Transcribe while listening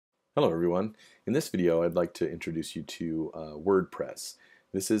Hello everyone. In this video I'd like to introduce you to WordPress.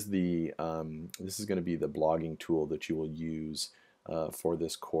 This is going to be the blogging tool that you will use for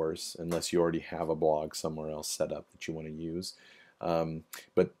this course, unless you already have a blog somewhere else set up that you want to use.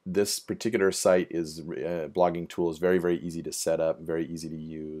 But this particular site is blogging tool is very easy to set up, very easy to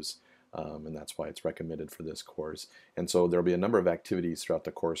use. And that's why it's recommended for this course. And so there'll be a number of activities throughout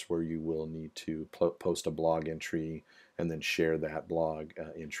the course where you will need to post a blog entry and then share that blog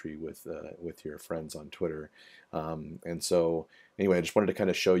entry with your friends on Twitter. And so anyway, I just wanted to kind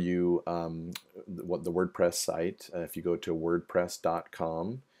of show you what the WordPress site. If you go to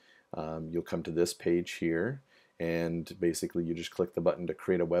wordpress.com, you'll come to this page here. And basically you just click the button to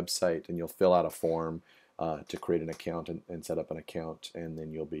create a website, and you'll fill out a form to create an account and set up an account, and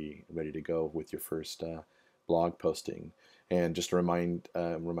then you'll be ready to go with your first blog posting. And just to remind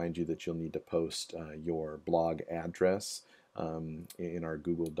you that you'll need to post your blog address in our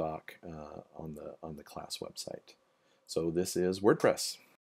Google Doc on the class website. So this is WordPress.